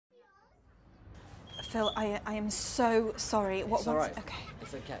Phil, I am so sorry. It's all right. Okay.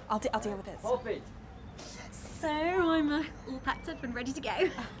 It's okay. I'll deal with this. Poppy! So I'm all packed up and ready to go.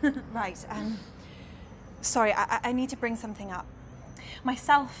 Right. Sorry, I need to bring something up.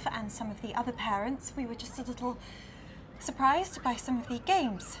 Myself and some of the other parents, we were just a little surprised by some of the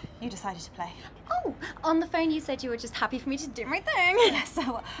games you decided to play. Oh, on the phone you said you were just happy for me to do my thing. Yes,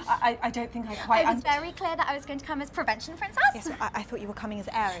 so I don't think I quite... I was very clear that I was going to come as Prevention Princess. Yes, I thought you were coming as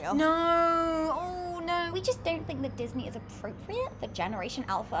Ariel. No, oh no. We just don't think that Disney is appropriate for Generation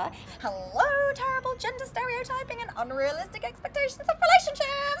Alpha. Hello, terrible gender stereotyping and unrealistic expectations of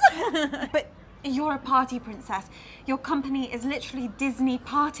relationships. But you're a party princess. Your company is literally Disney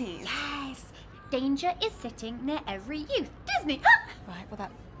parties. Yes. Danger is sitting near every youth. Disney! Right, well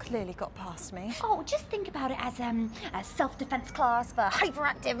that clearly got past me. Oh, just think about it as a self-defense class for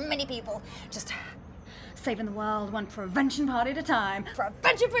hyperactive mini people. Just saving the world one prevention party at a time.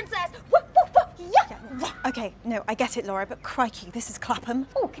 Prevention Princess! Woo, woo, woo, yeah! Okay, no, I get it, Laura, but crikey, this is Clapham.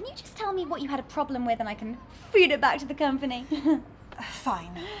 Oh, can you just tell me what you had a problem with and I can feed it back to the company?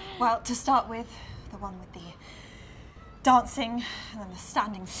 Fine. Well, to start with, the one with the dancing and then the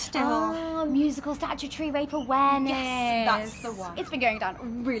standing still. Oh, musical statutory rape awareness. Yes, that's the one. It's been going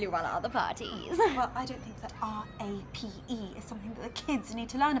down really well at other parties. Well, I don't think that RAPE is something that the kids need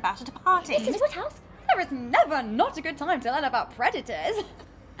to learn about at a party. Mrs. Woodhouse, there is never not a good time to learn about predators.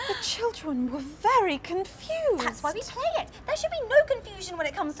 The children were very confused. That's why we play it. There should be no confusion when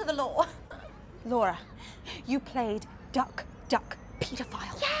it comes to the law. Laura, you played Duck, Duck,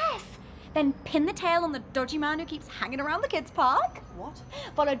 Pedophile. Yes! Then pin the tail on the dodgy man who keeps hanging around the kids' park. What?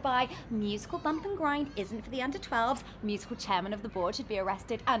 Followed by musical bump and grind isn't for the under 12s, musical chairman of the board should be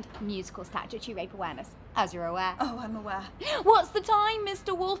arrested, and musical statutory rape awareness, as you're aware. Oh, I'm aware. What's the time,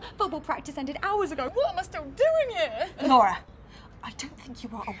 Mr. Wolf? Football practice ended hours ago. What am I still doing here? Laura, I don't think you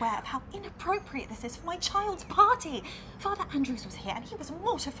are aware of how inappropriate this is for my child's party. Father Andrews was here and he was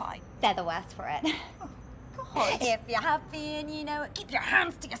mortified. They're the worst for it. God. If you're happy and you know it, keep your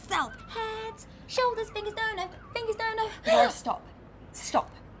hands to yourself. Heads, shoulders, fingers, no, fingers, no. Laura, stop. Stop.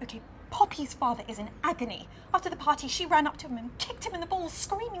 Okay, Poppy's father is in agony. After the party, she ran up to him and kicked him in the balls,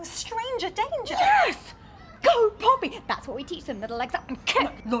 screaming, "Stranger danger!" Yes! Go, Poppy! That's what we teach them, little legs up and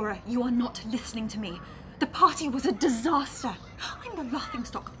kick. No, Laura, you are not listening to me. The party was a disaster. I'm the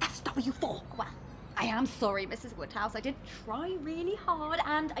laughingstock of SW4. Well, I am sorry, Mrs. Woodhouse. I did try really hard,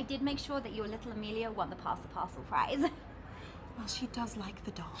 and I did make sure that your little Amelia won the Pass the Parcel prize. Well, she does like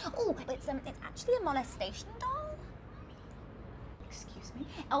the doll. Oh, it's actually a molestation doll. Excuse me?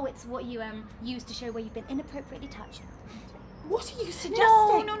 Oh, it's what you use to show where you've been inappropriately touched. What are you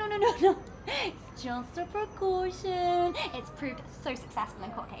suggesting? No. It's just a precaution. It's proved so successful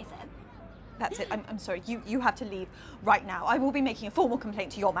in court cases. That's it. I'm sorry. You have to leave right now. I will be making a formal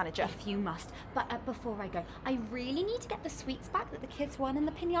complaint to your manager. If you must. But before I go, I really need to get the sweets back that the kids won in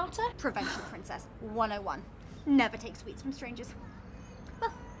the piñata. Prevention Princess 101. Never take sweets from strangers.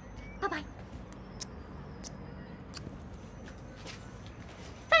 Well, bye-bye.